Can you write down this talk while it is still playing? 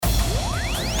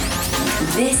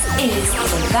This is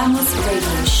the Vamos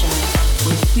Radio Show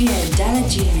with Dela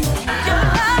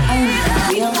only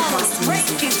real house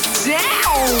music.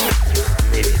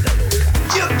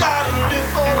 You gotta live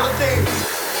for the thing.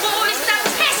 Boy, stop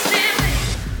testing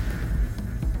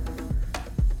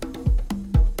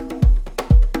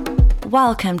me.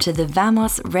 Welcome to the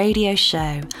Vamos Radio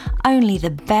Show. Only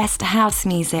the best house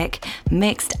music,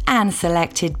 mixed and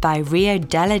selected by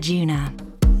Dela.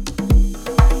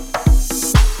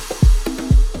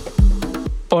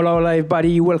 Hola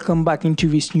everybody, welcome back into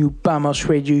this new Vamos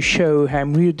Radio Show.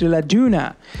 I'm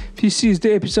Dela. This is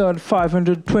the episode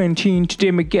 520 and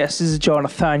today my guest is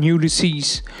Jonathan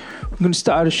Ulysses. We're going to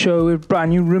start the show with a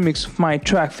brand new remix of my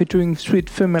track featuring Sweet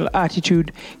Female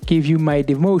Attitude, Give You My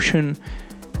Devotion,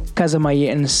 Kazamaye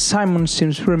and Simon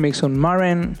Sims remix on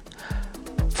Maran,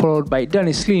 followed by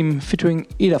Danny Slim featuring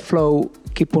Ida Flow,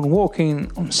 Keep On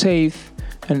Walking on Safe,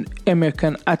 and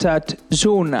American Atat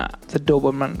Zona, the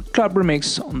Doberman Club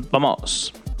remix on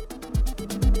Vamos.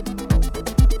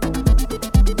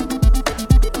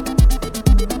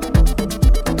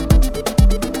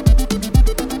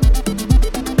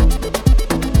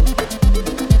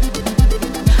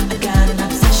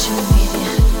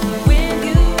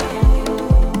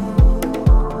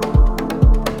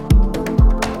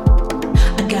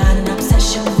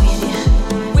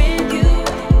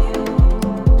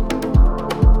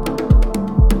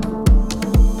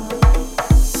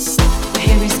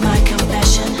 Here is my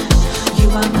confession.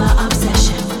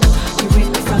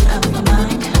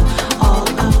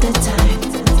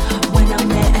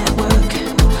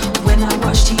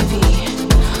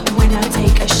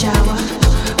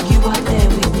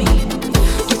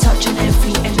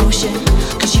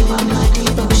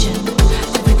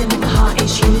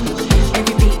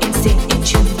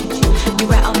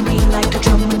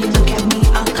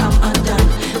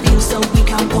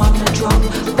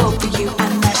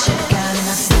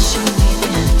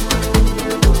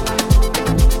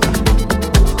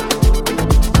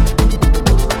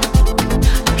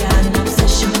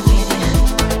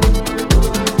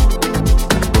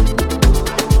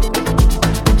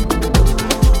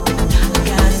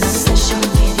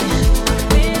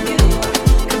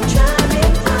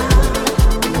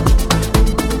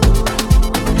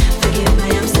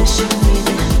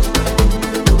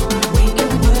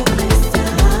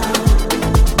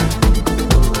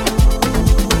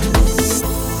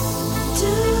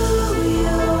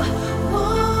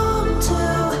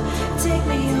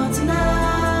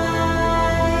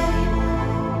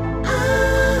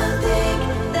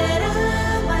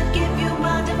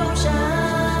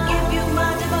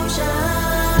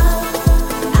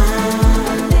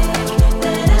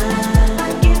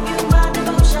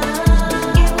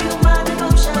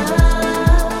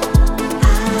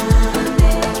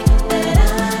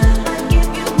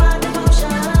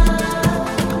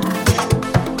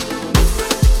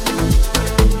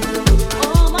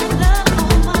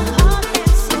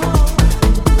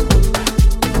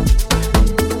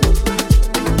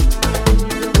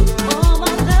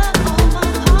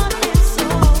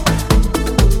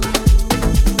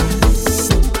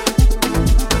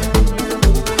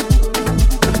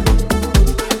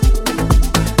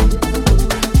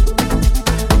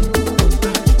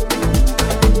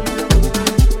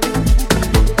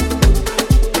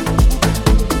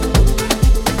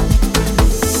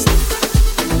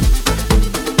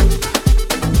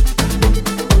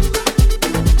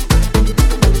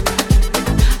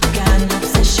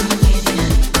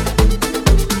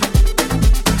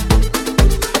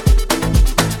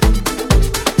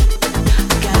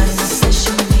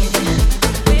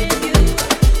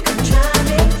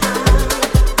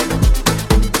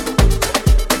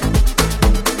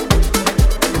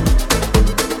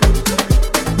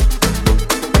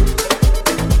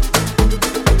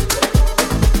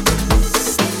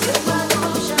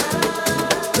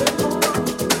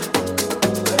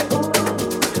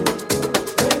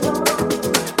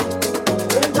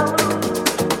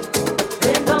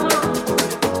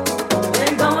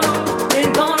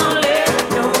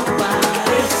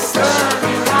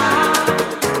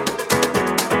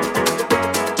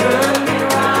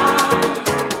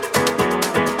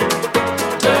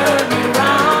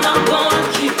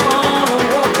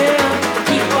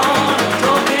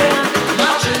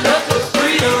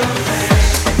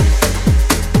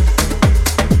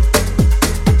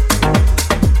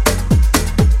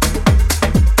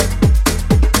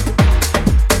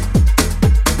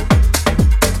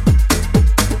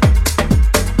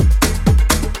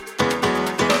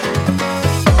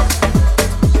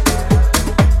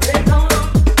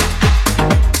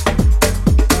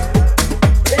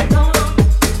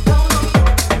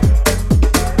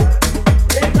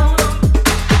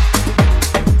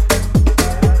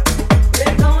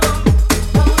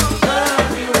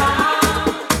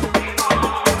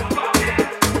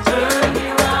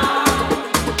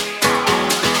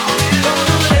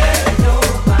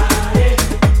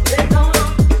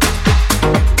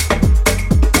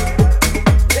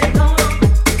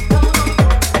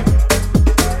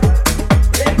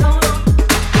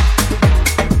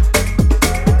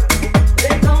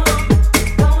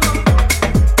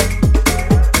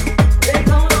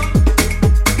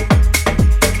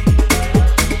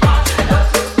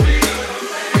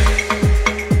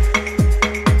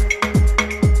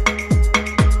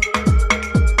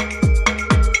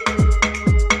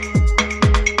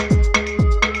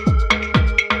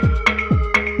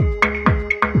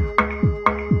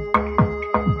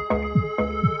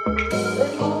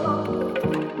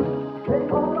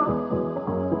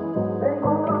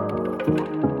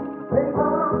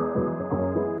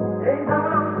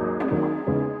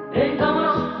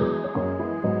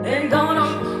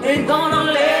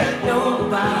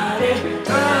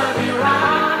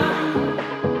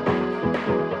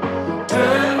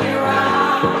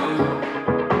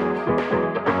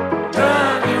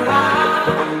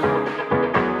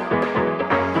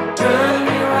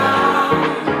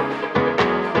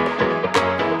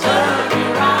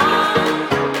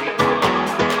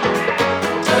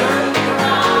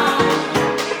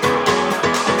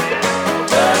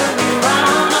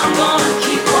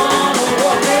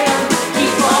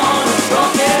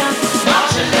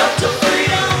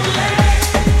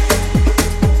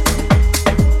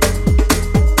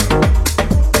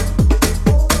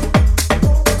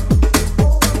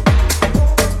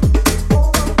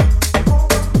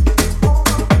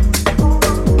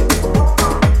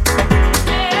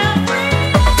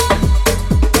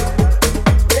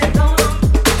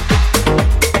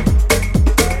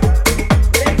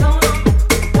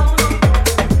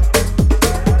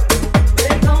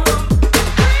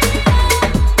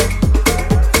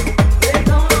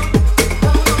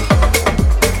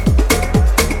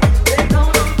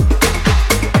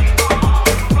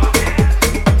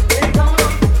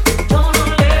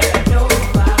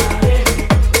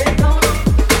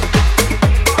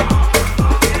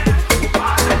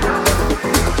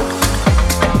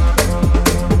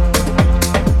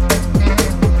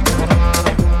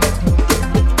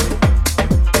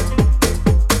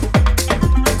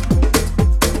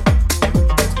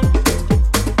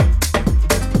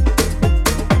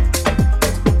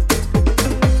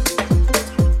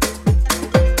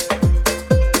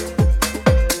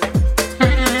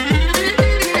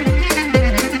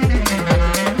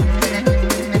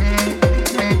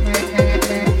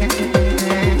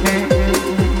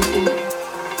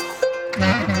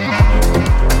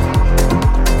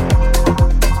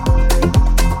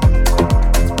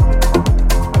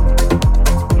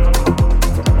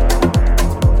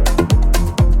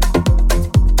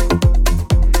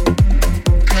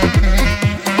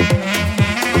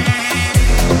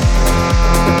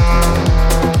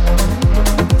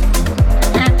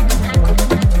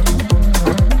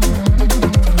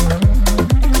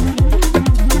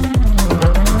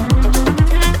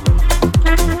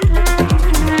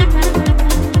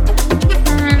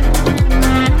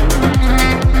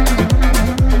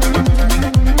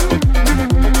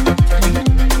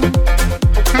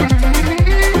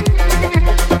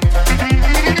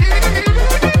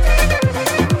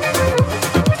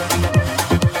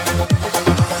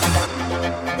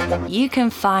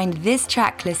 find this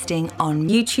track listing on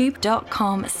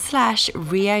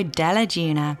youtube.com/Rio Della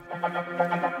Duna.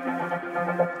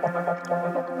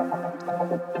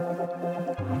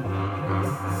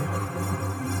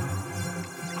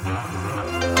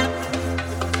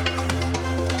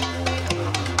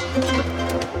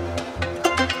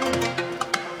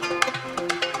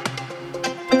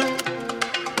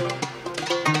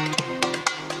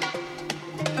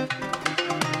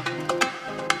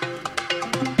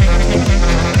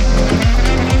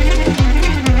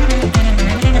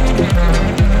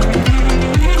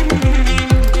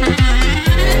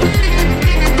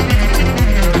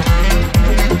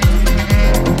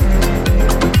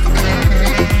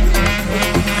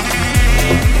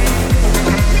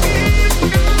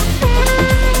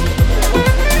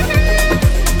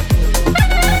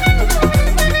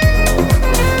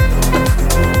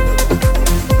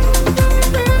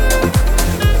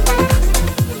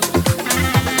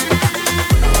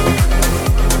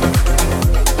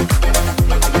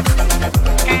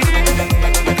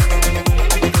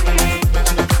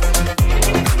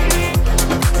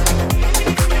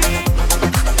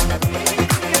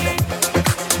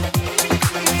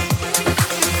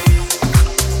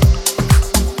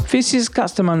 This is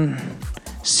Customer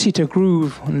Cita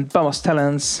Groove and Bombas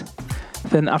Talents,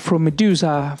 then Afro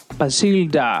Medusa,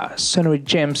 Basilda, Sonny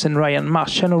James and Ryan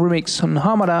Marciano remix on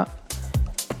Hamada,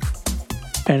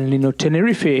 and Lino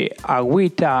Tenerife,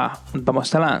 Agüita and Bombas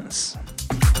Talents.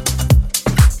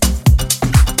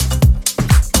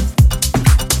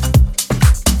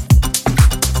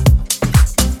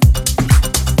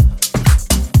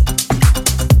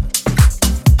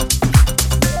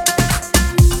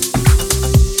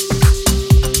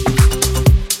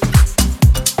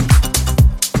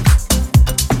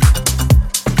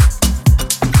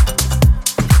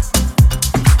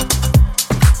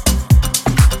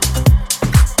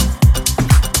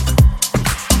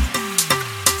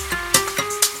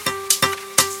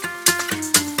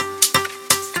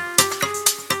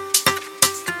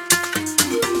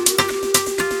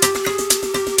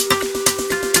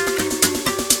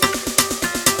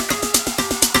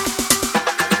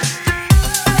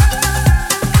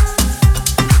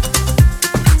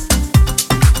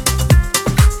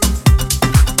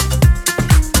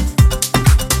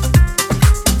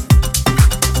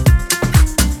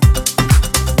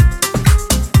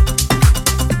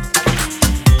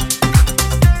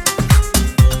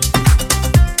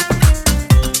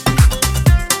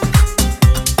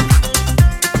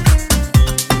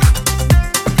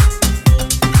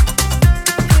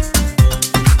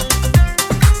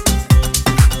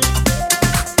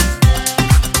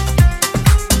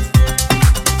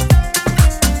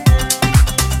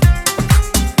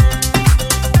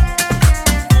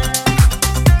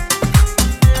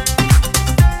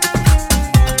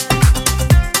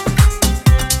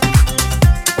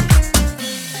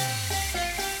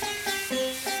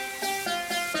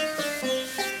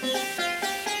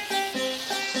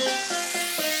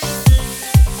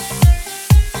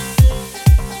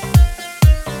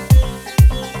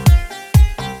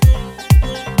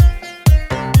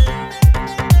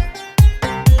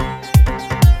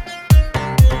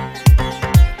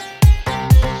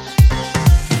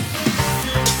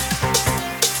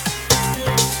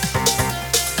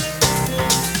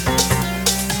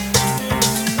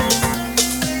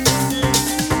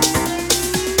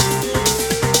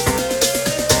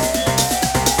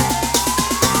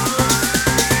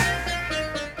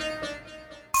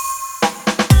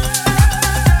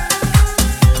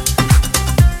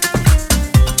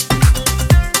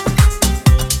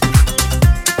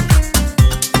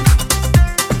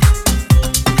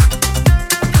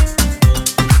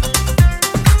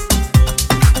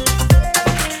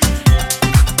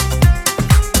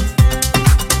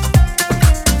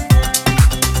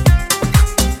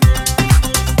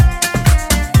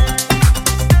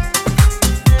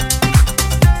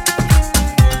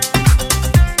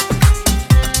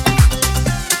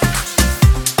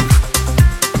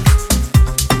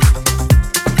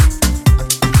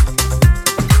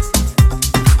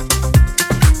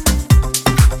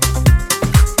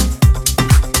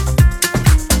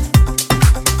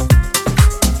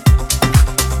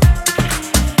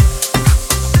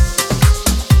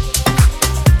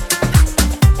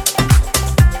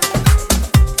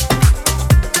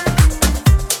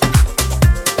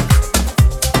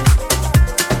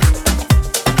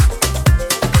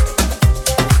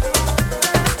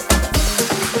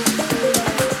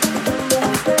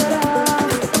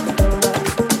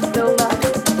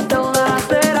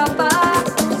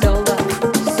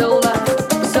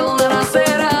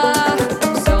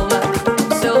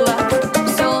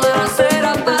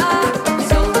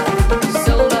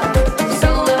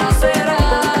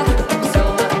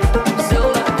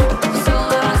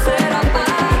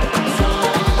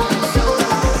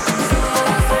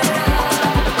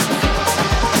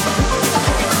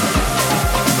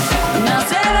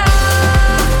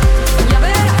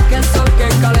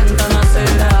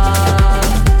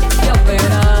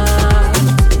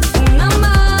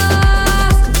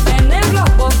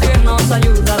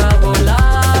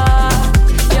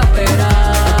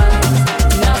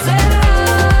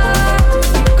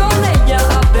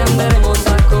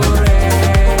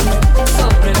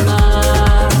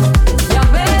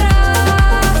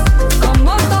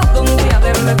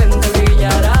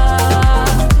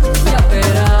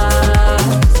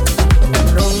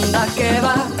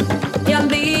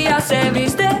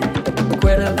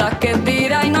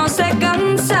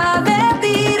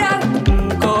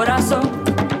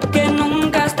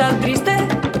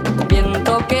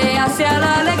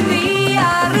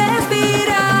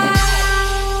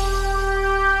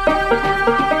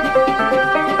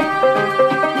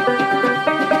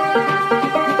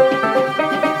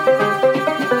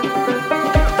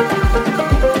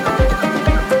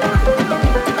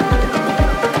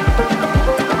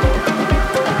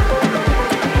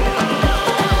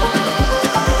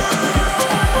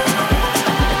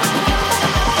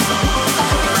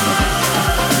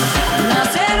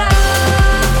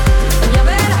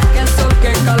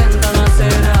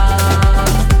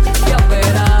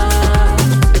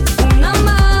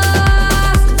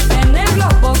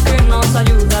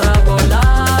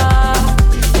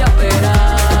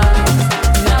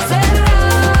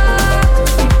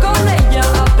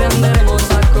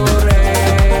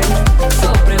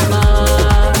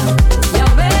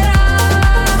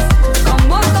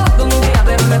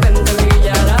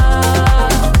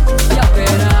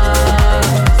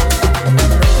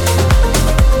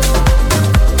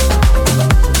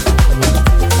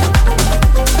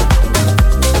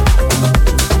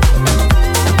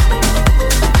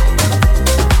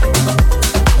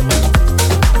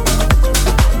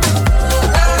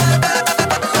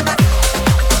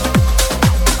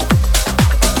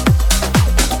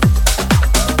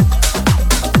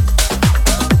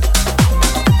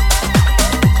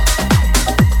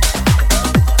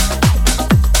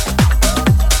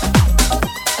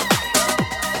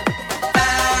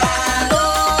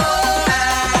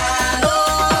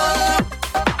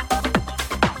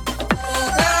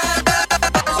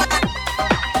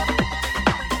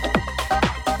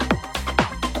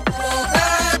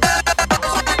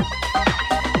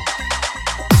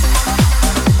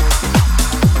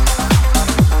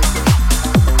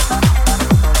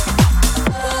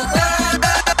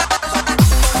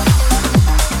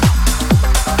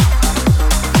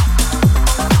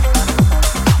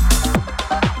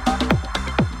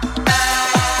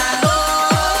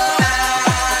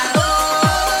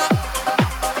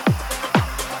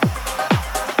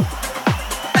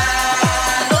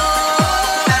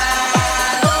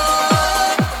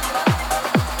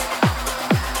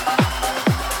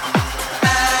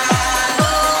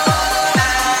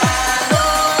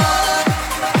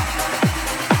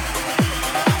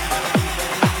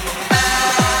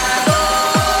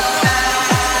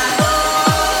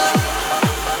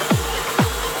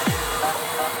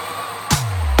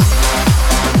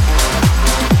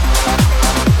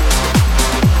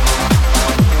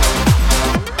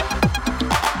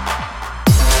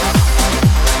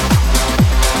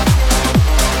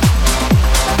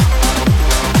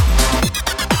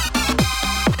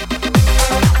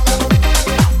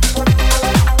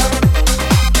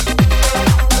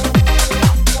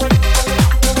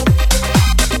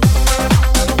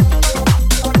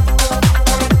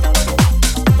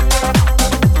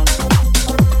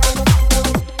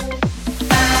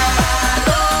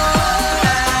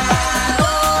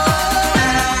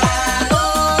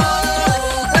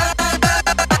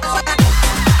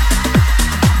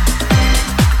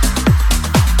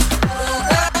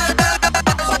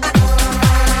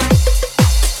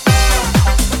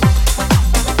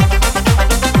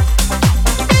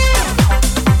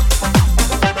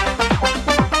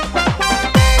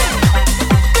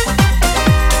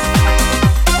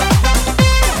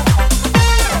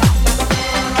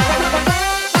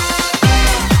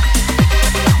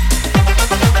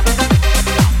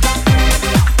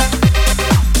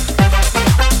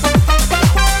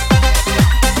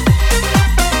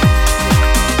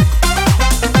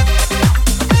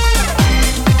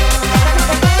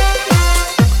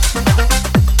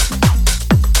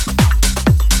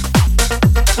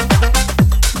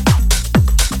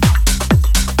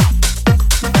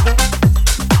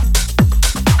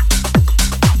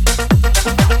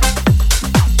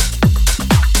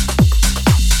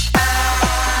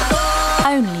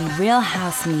 real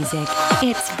house music.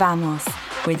 It's Vamos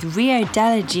with Rio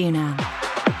Della Duna.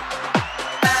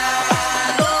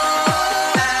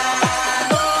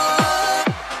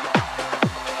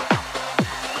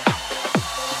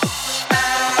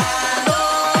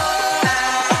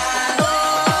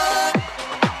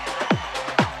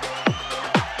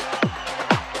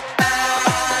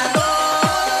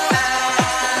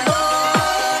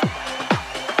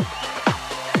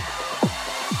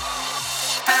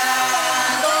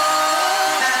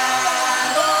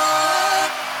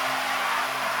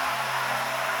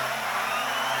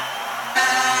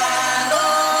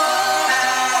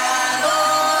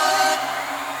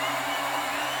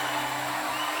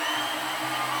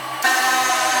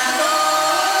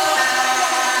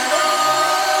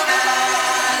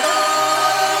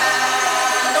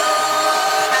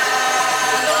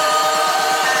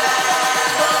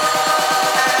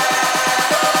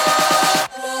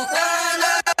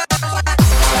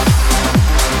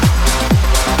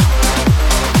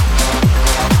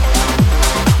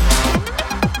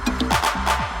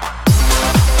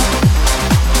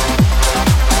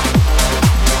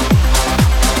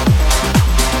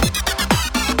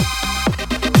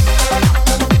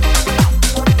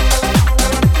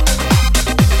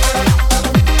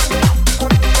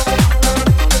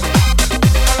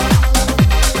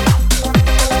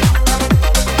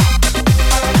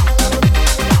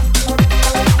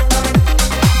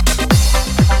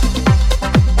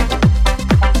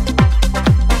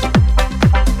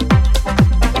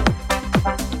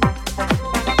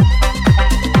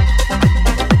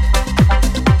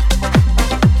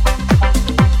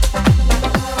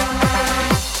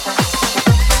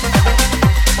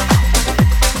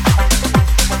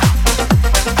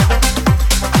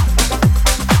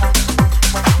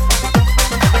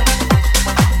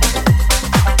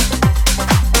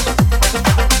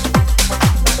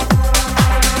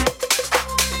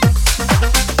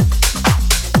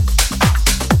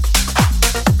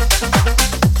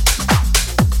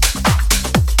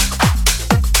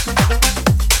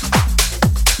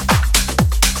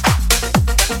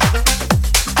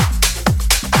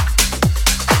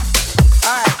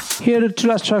 Here are the two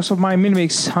last tracks of my mini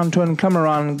mix, Hunter and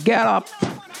Cameron, Get Up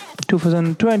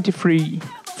 2023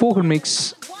 vocal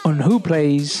mix on Who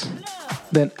Plays,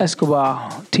 then Escobar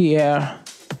TR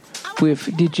with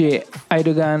DJ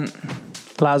Idogan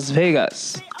Las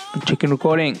Vegas on Chicken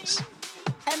Recordings.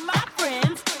 And my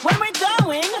friends, when we're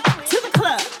going to the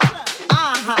club,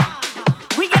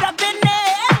 we get up in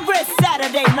there every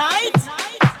Saturday night,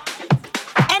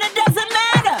 and it doesn't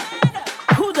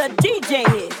matter who the DJ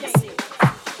is.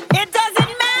 It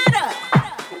doesn't matter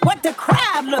what the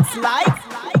crowd looks like,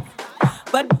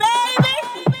 but baby,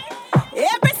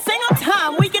 every single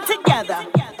time we get together,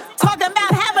 talking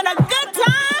about having a good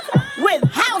time with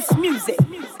house music.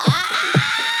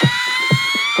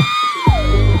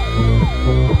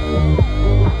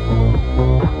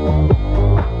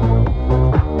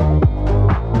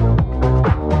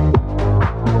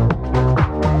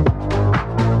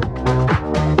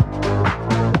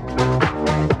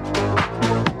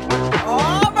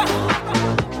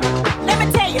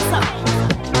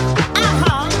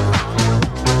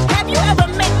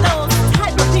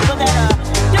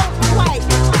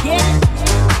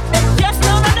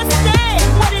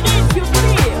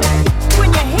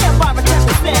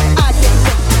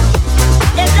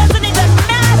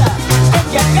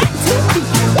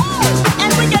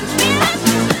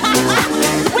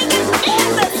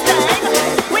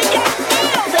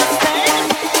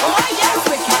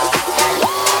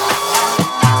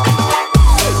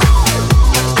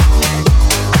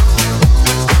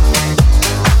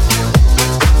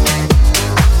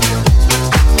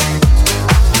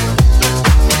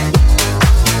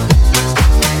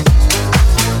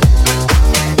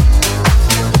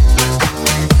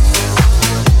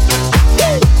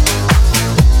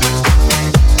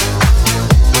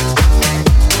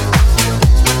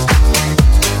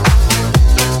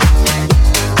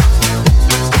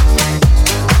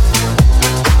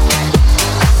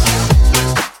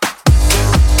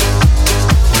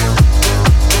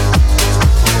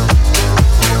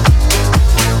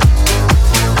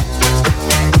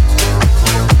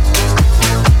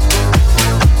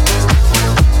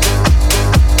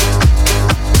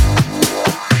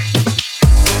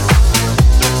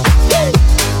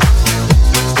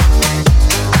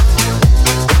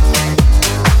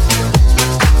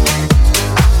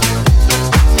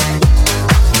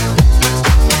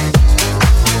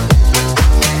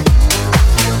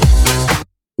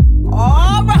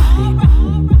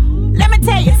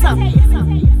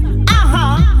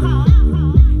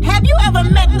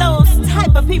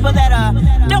 of people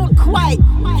that don't quite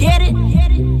get it.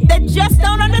 They just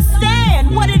don't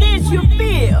understand what it is you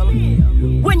feel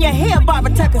when you hear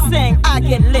Barbara Tucker sing, I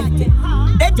Get Lifted.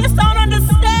 They just don't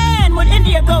understand when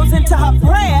India goes into her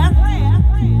prayer,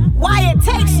 why it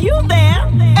takes you there,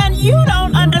 and you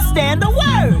don't understand the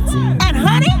words. And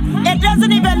honey, it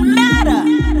doesn't even matter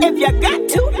if you got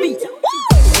 2 feet.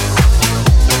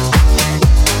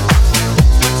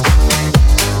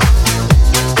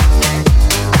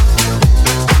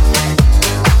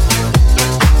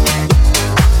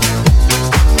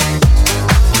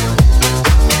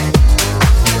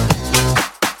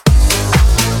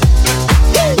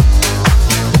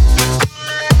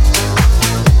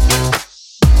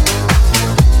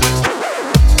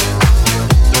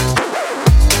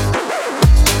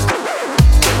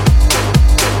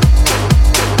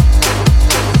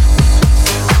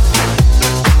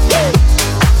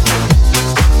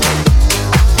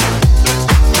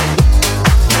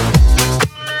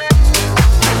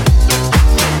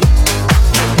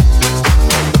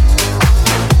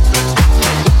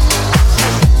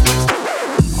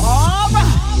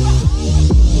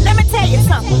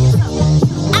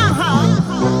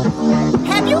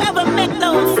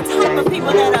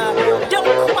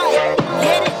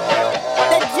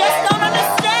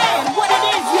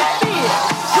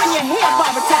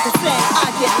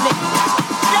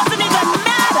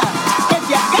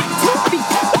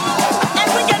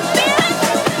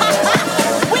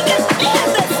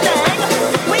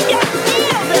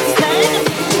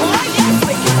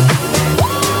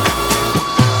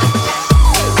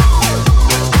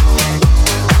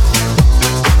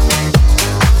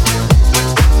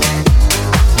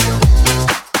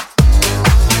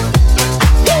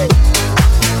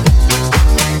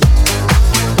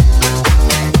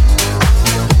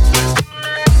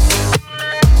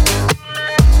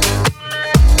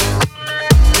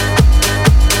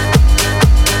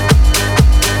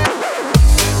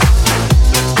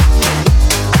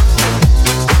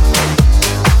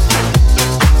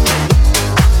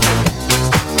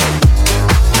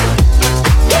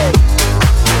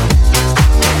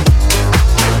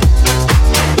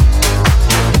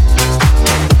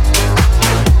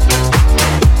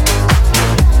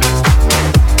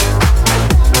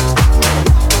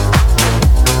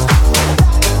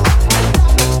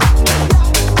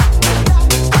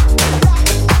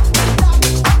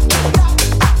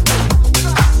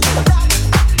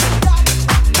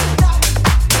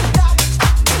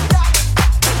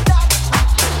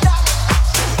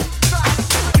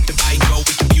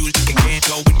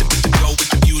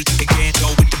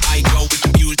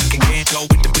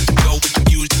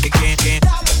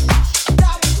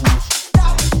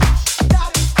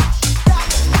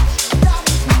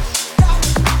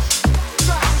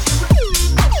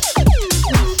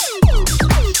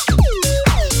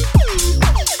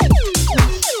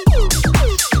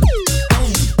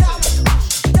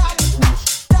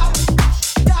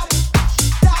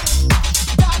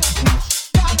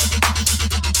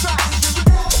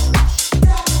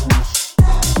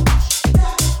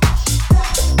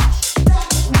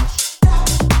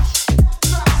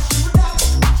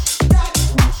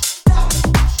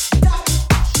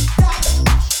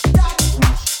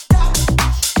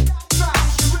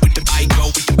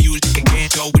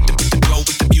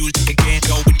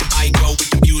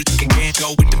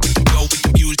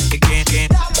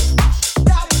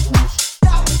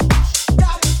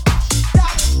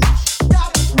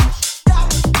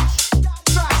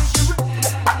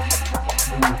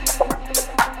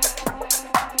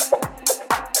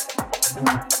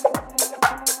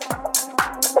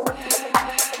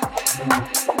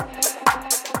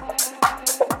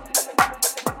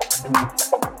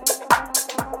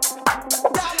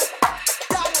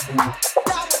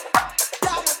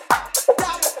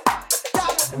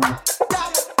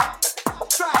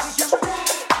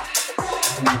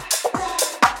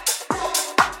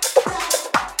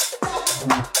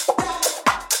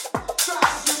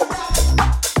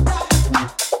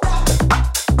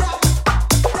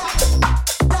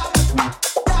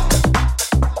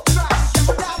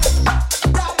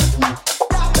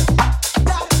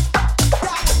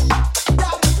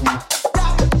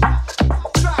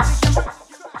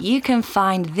 You can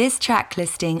find this track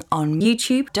listing on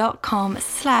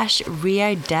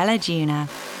youtube.com/Rio Della Duna.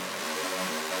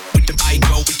 With the I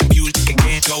go with the music and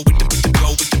can't go with the go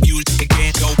with the music and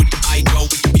can't go with the I go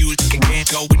with the music and can't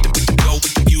go with the go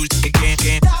with the music and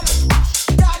can't.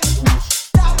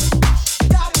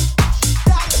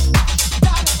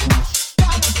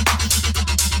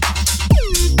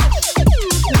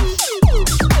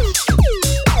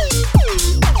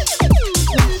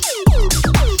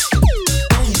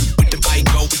 With the I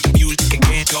go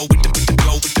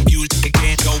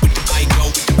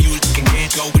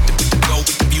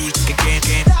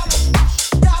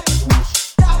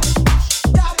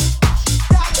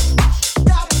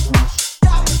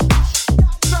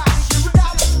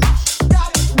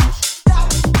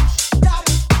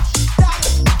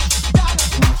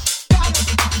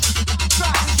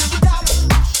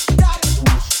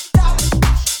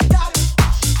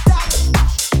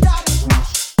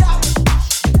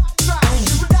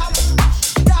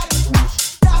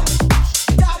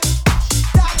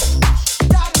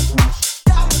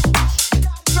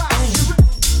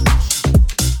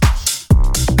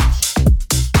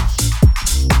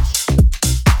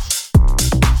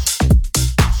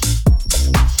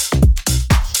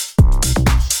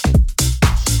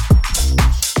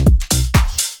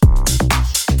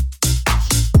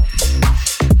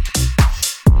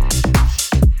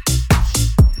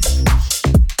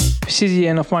this is the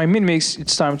end of my mini-mix.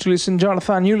 It's time to listen to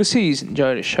Jonathan Ulysses.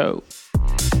 Enjoy the show.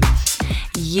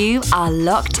 You are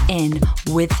locked in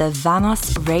with the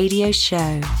Vamos Radio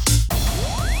Show.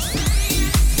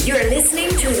 You're listening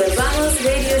to the Vamos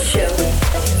Radio Show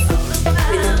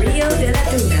with Rio Dela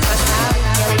Duna.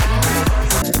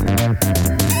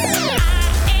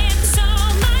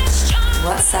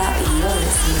 What's up? You're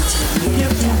listening to Rio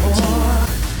Dela Duna.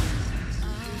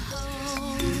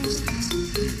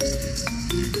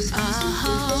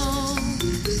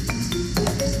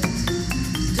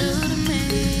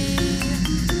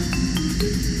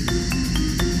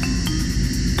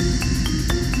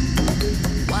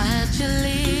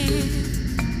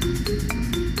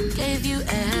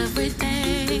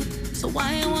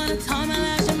 Why you wanna tell my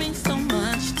life to mean so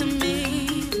much to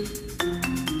me?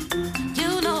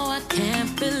 You know I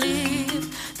can't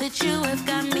believe that you have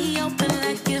got me open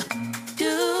like you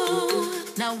do.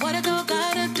 Now what a girl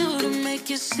gotta do to make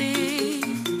you see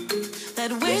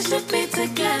that we should be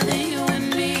together, you and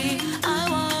me. I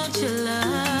want your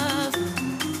love.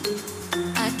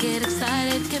 I get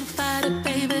excited, can fight it,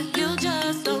 baby. You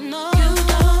just don't know.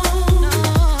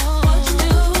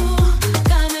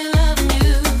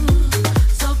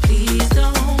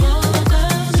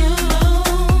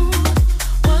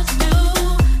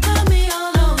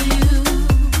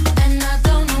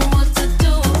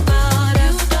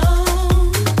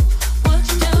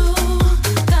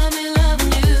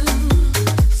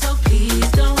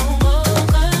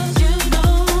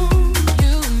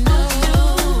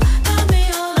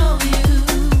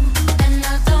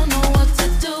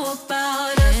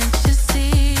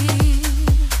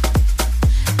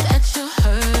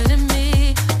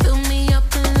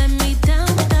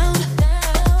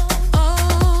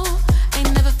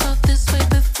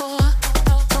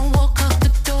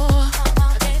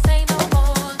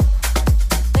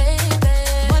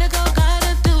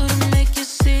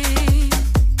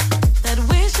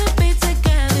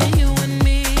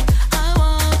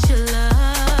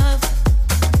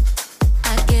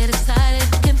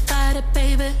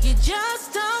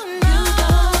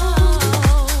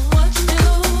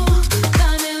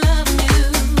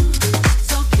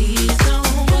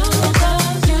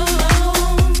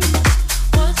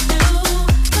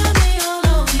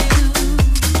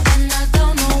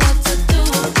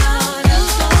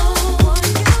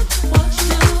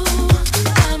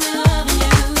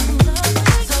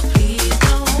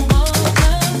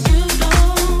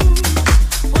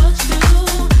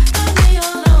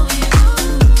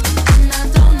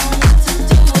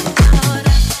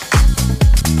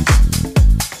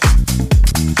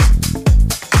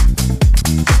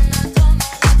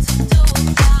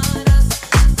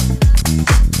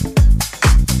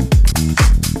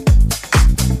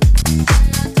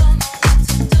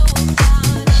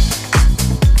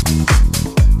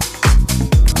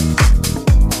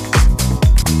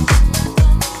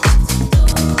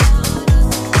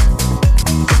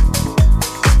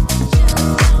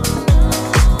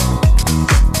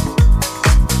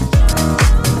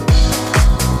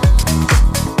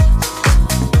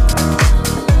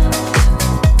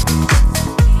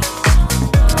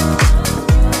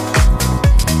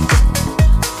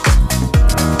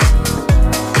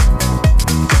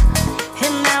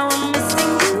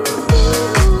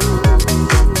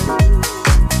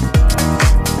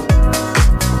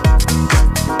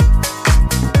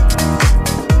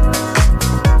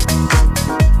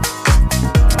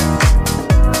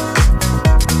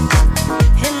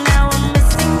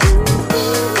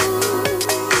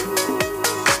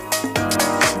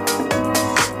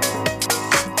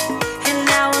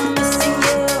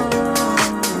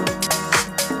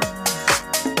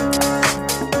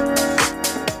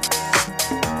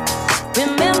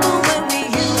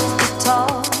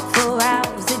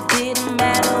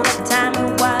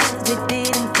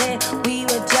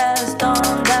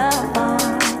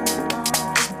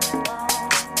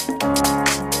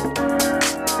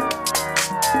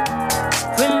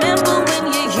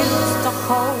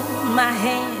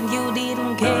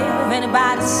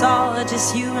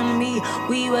 Just you and me,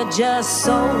 we were just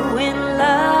so in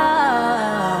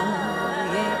love,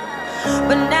 yeah.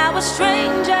 But now we're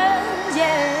strangers,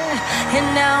 yeah.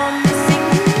 And now I'm missing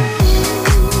you.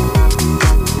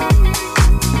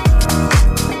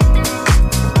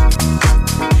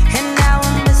 And now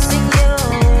I'm missing you.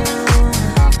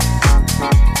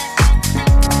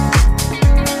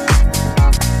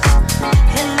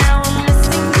 And now I'm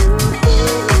missing you.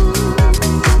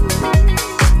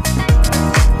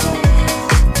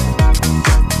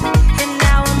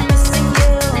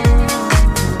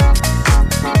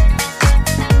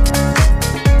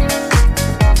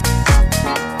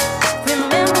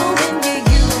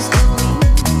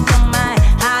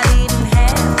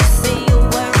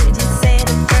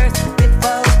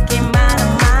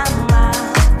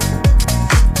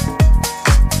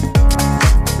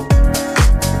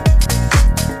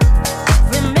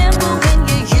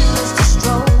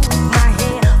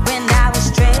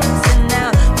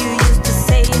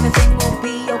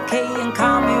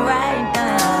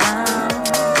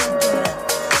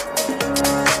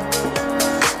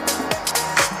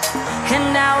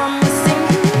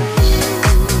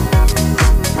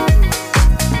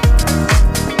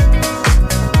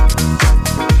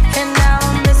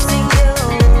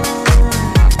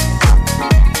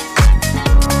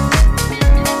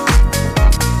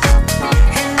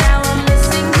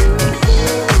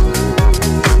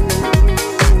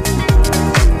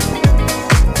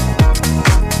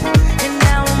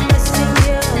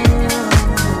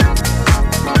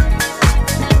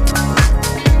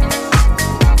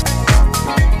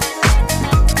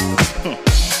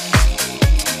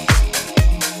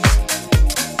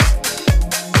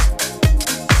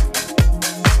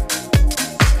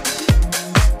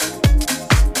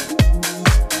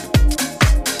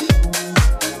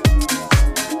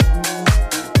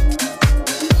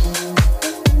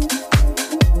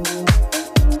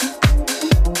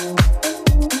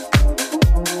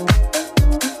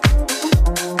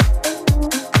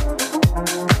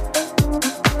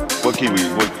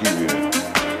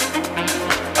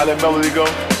 go.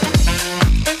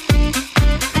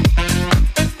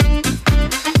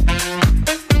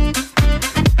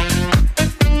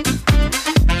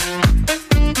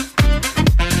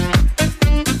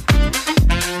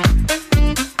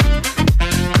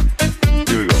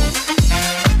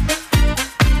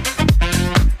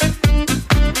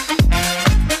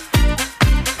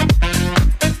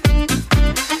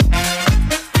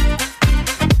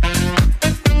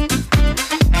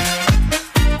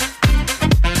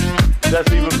 That's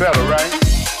even better, right?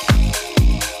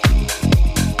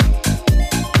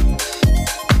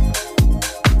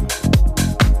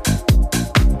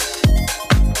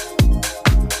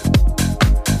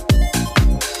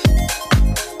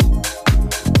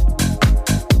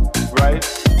 Right?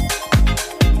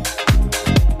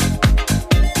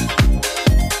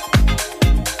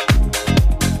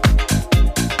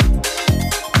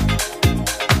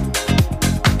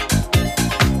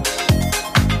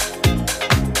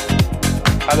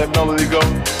 How that melody go?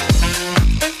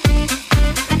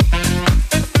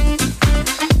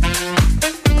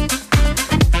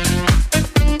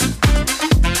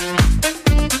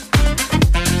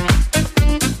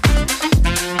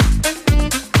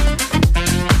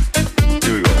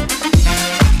 Here we go.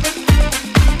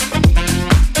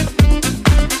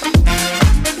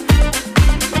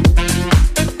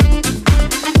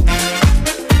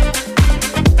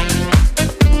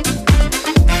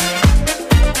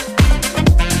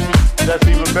 That's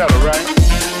even better, right?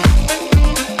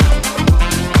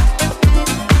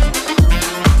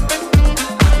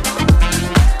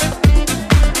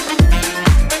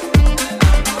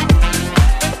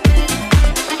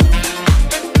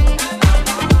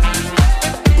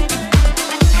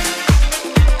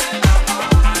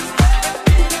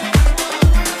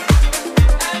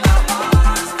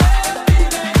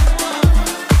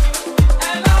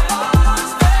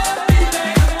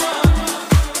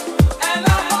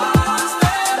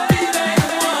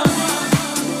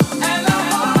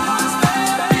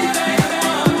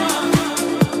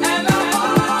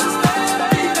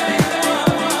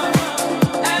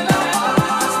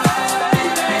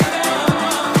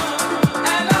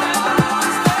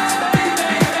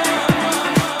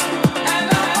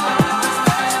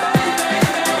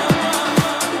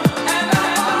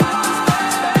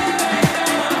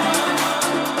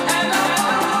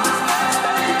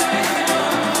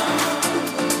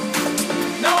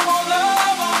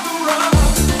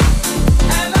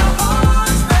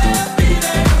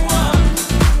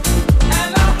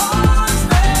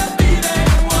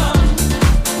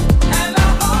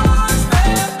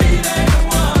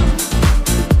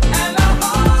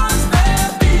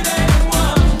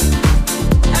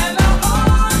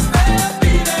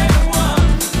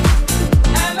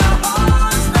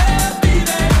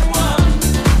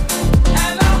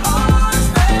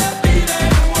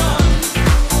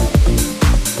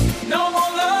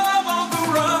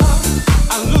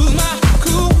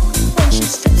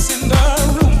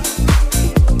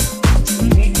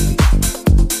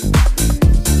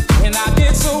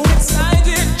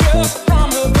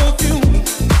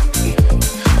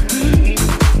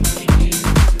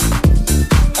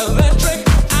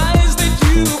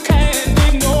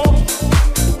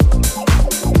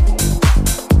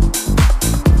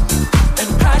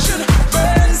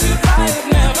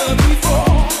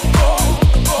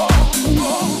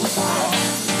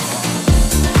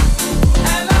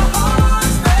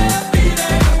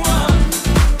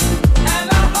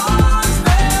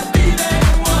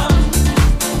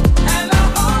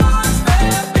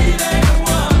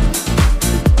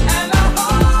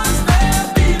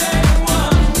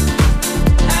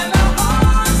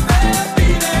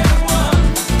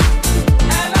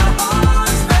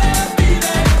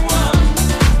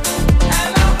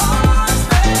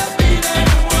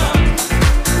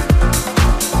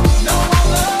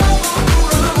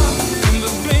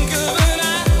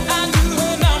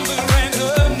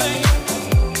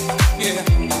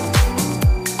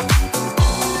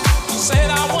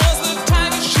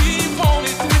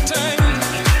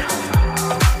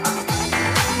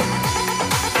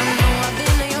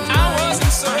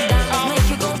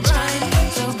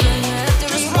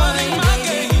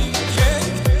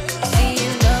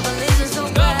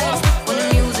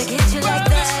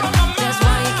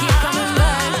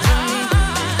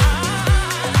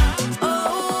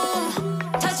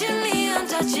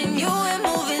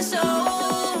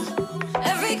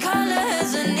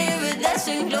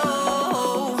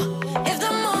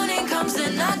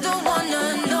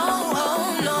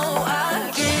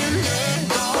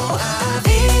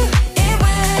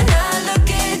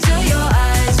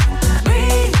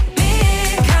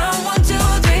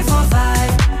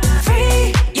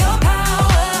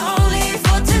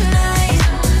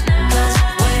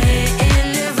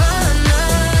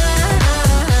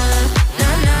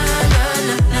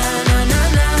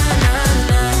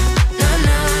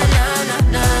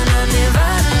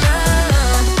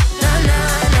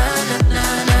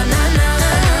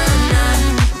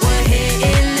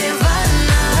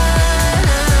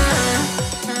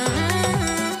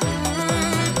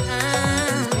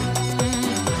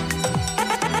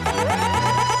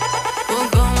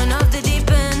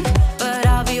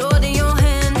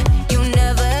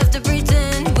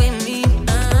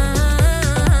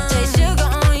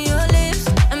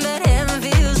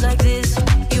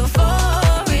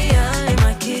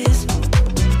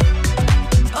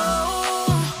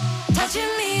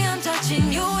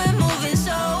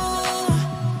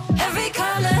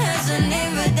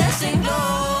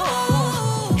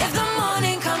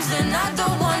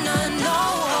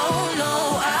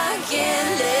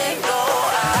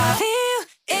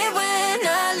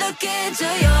 into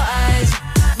your eyes.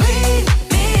 Breathe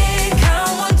me in,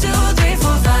 count 1, 2, 3,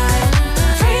 4, 5.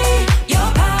 Free your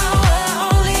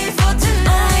power only for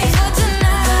tonight. For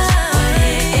tonight. 'Cause we're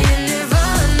in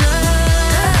Nirvana.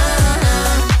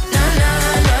 Na na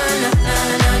na na na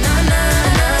na na na na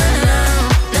na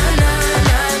na na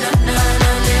na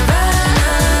na Nirvana.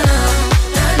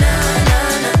 Na na na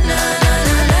na na na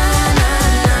na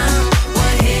na.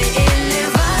 We're in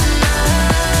Nirvana.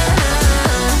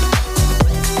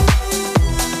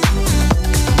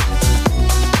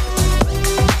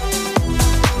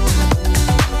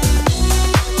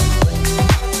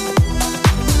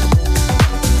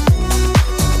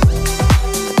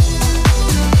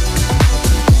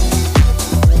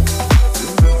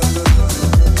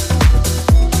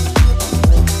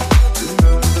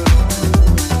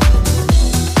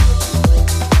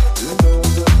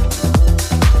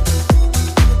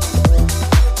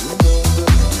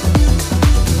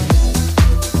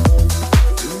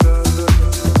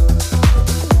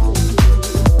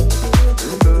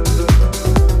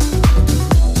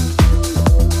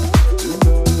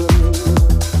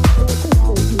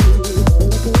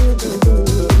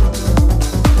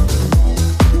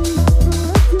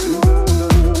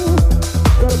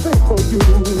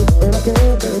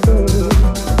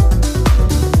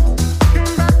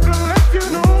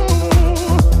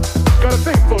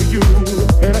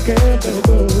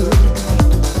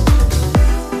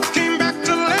 Came back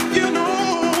to let you know.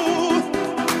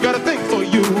 Got a thing for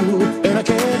you, and I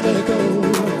can't let it go.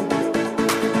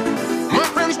 My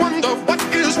friends wonder what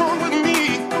is wrong with me.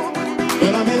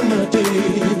 Well, I'm in the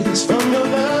days from your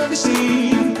love, you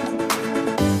see.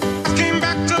 Came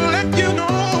back to let you know.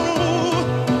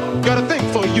 Got a thing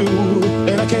for you,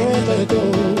 and I can't let it go.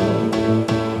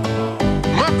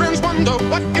 My friends wonder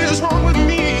what is wrong with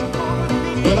me.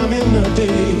 Well, I'm in the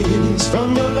days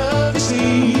from your love, you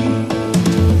see.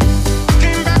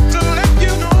 Came back to let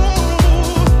you know.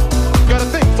 Got a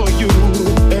thing for you,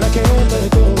 and I can't let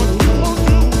it go.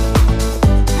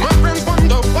 My friends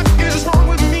wonder what is wrong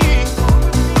with me.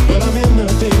 Well, I'm in the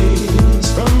days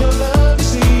from your love, you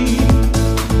see.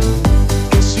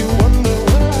 Guess you wonder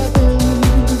what I've done.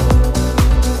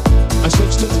 I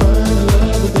searched to find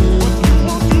love within.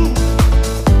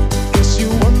 Guess you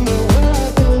wonder what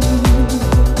I've done.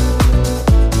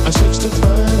 I searched to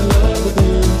find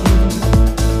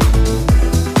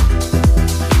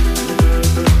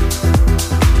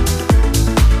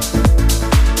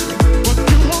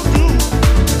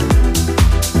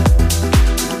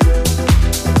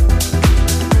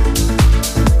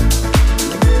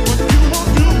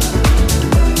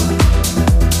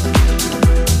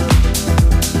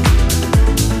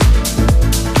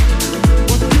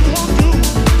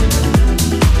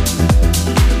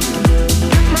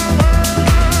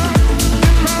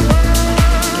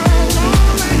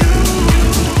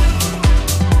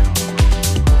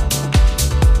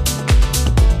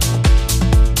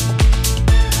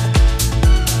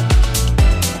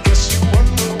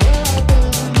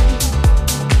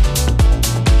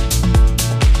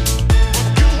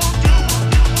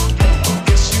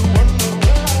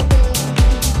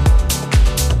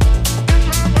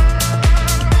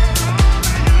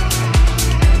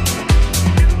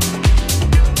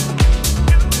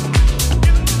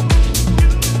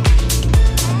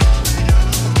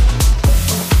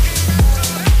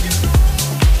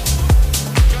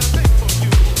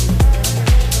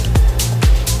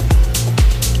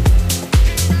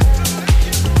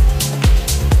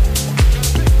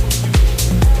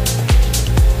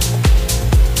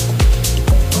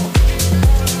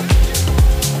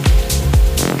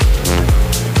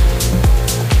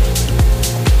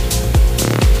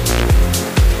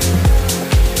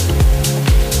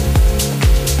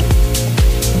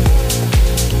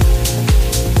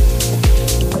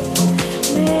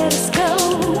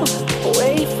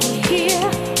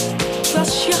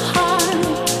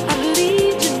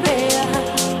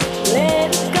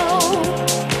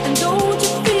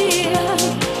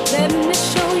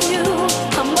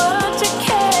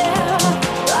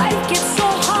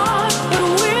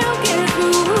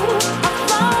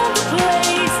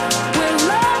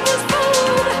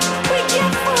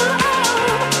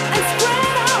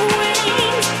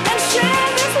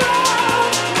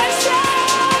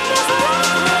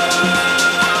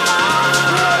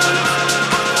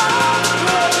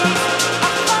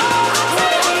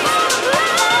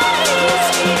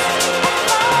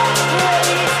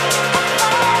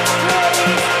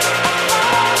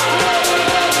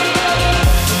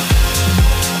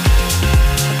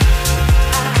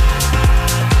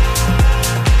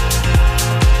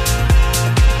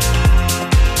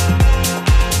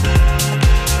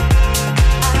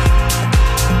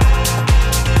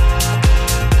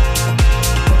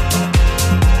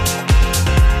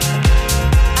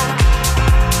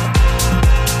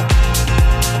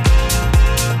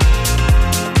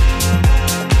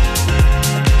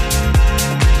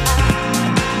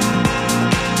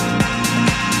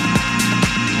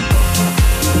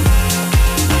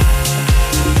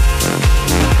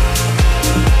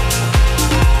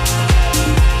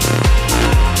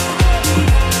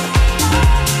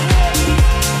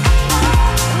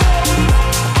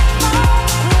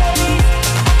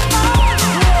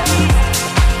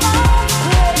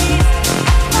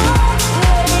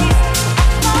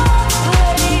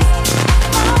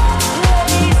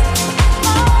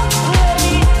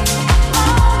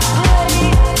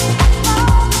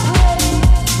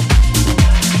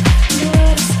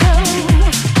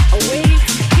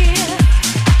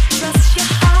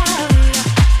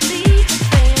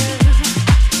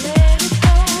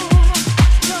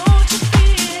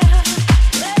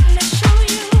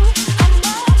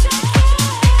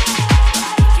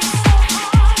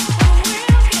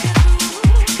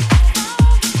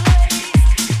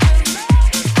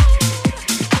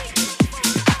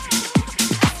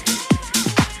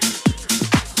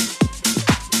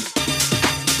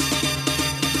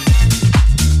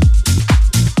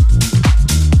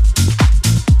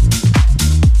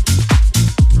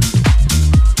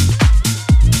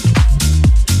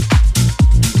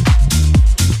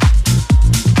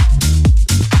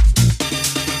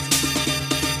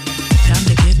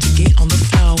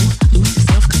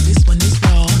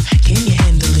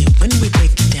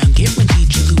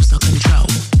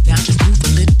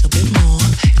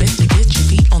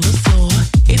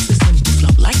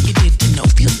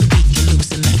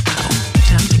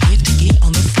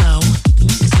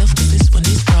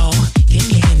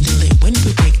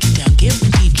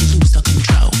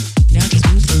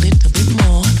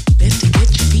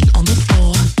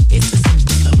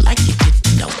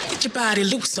body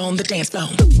loose on the dance floor.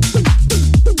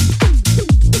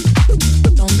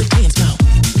 On the dance floor.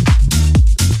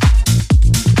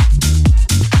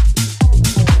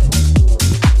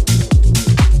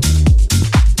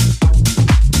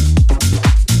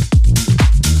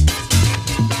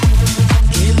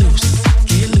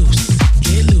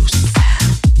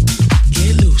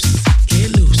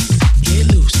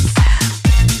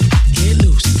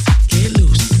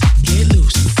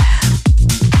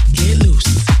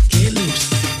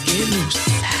 Get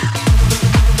loose.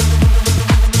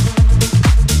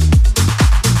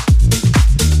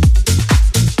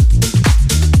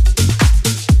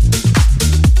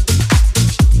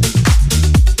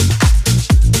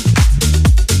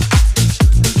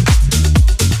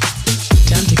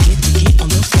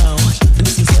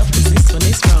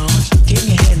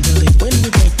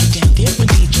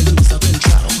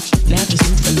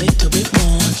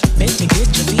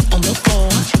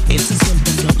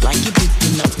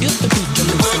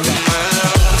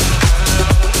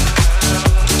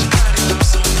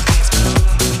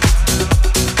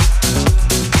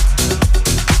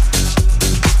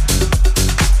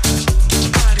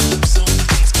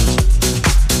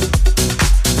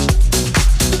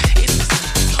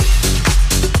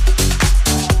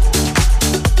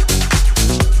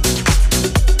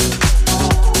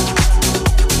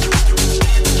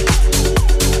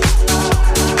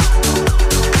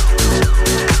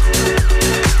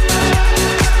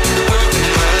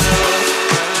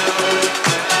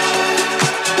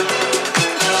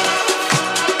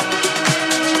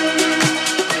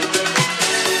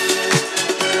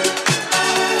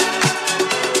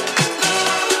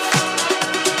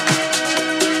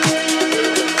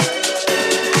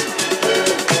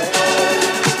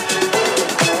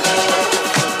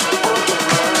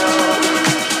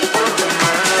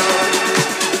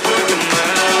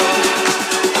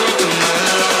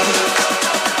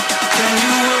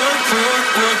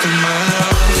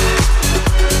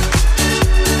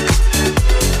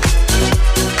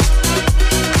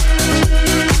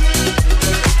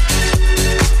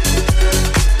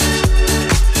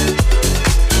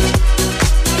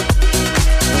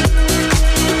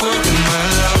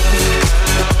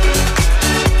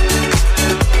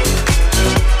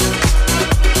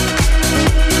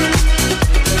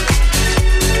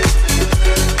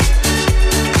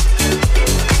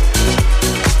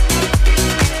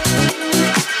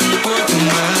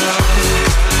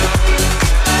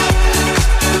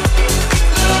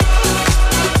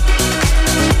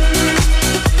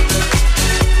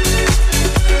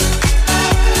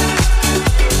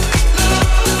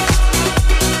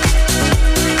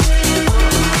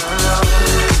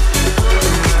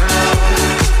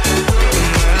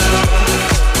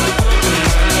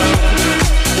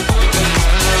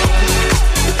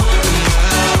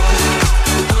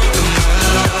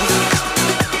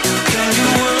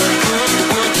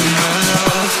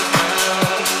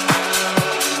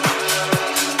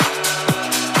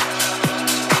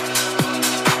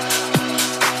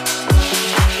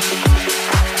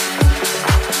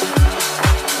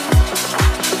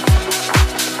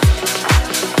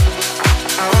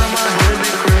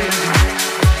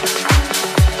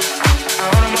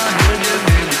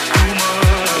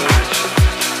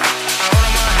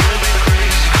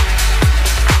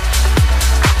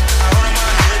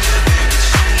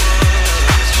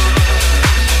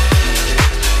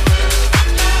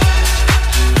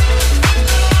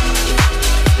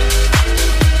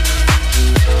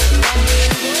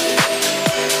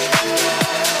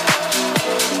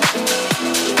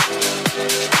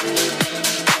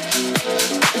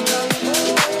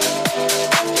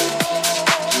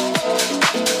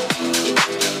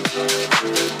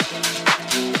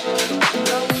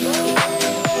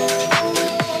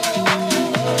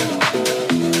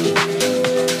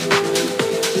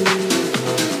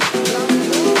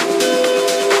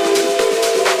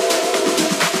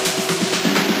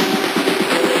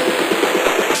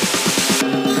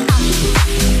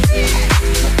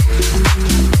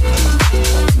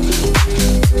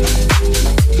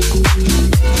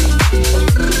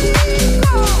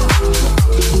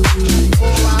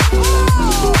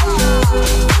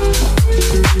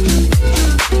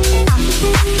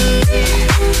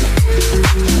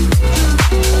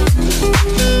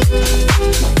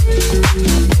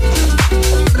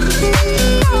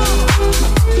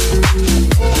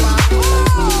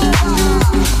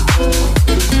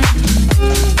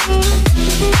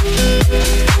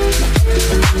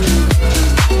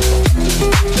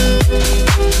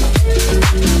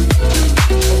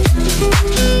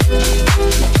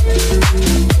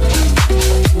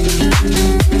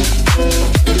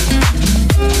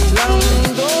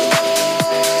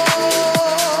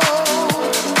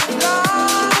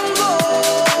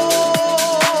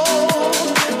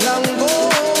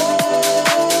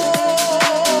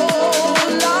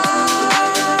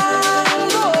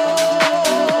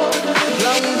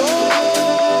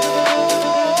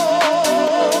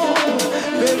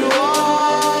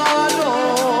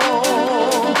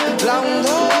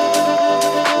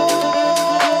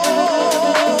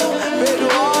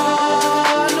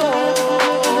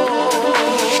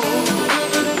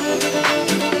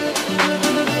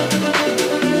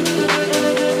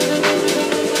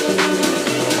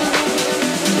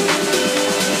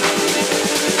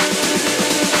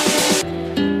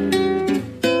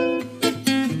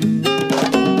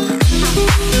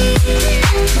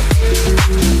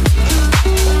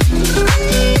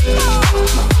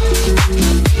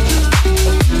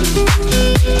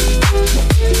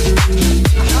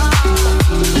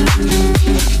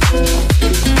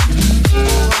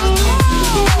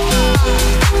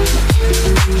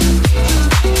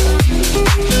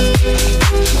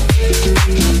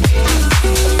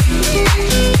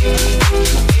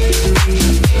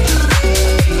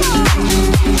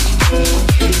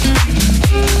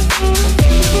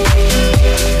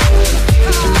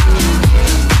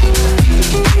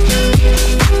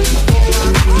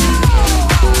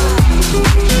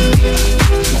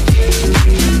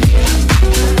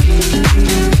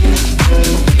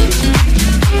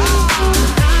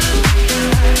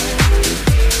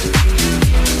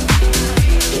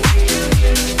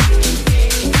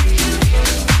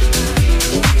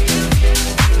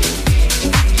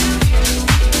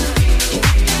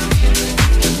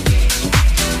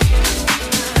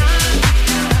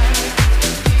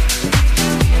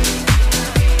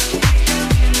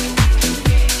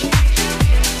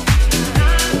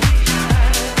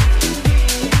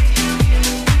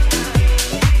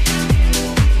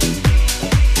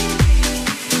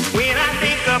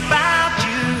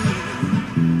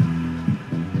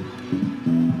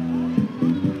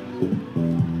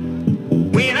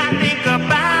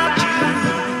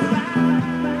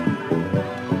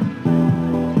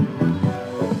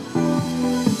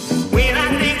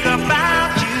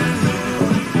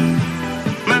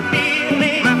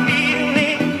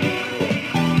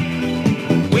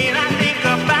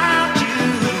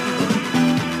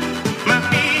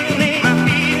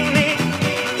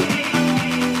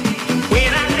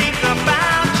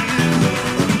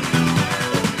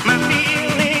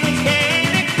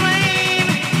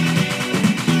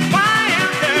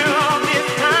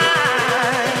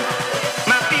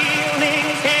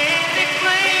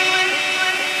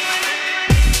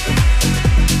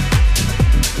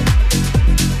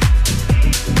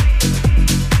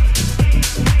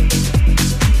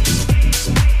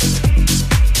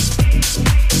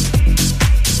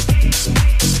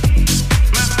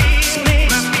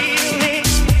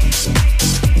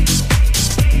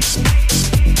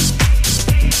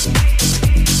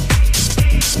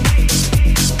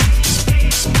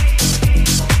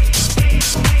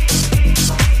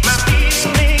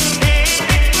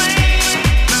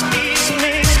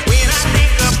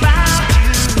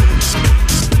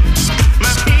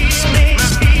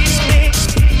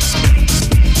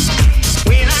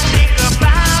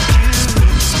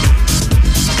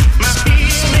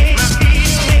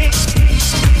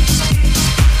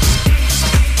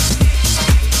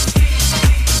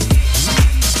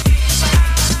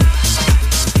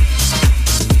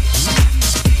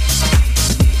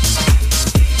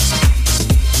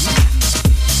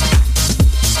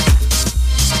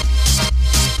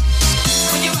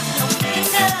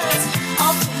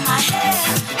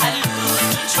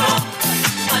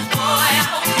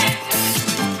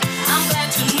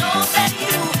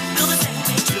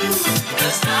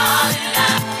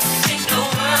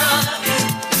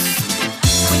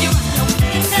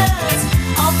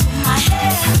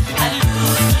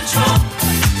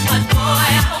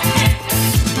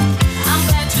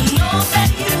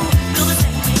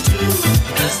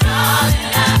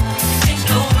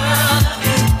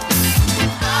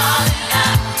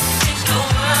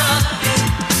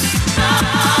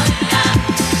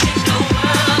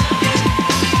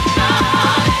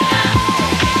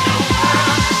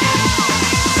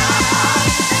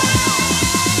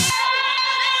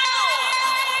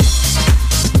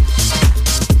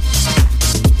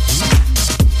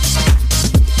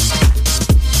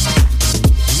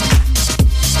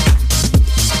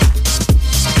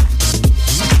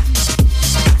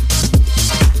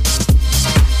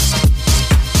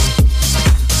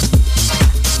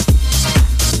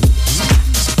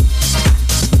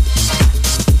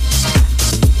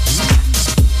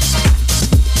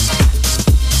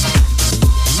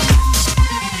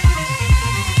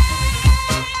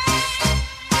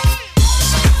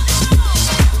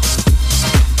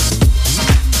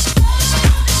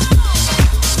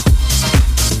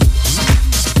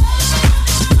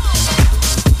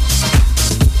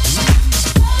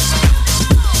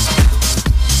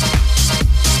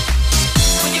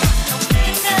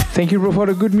 Thank you, bro, for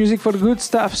the good music, for the good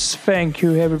stuffs. Thank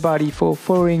you, everybody, for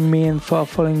following me and for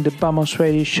following the Vamos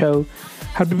Radio Show.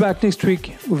 I'll be back next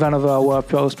week with another hour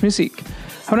of your house music.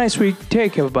 Have a nice week.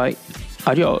 Take care, everybody.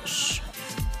 Adios.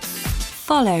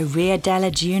 Follow Rio Della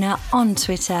Duna on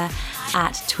Twitter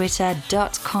at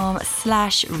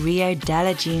twitter.com/Rio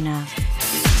Della Duna.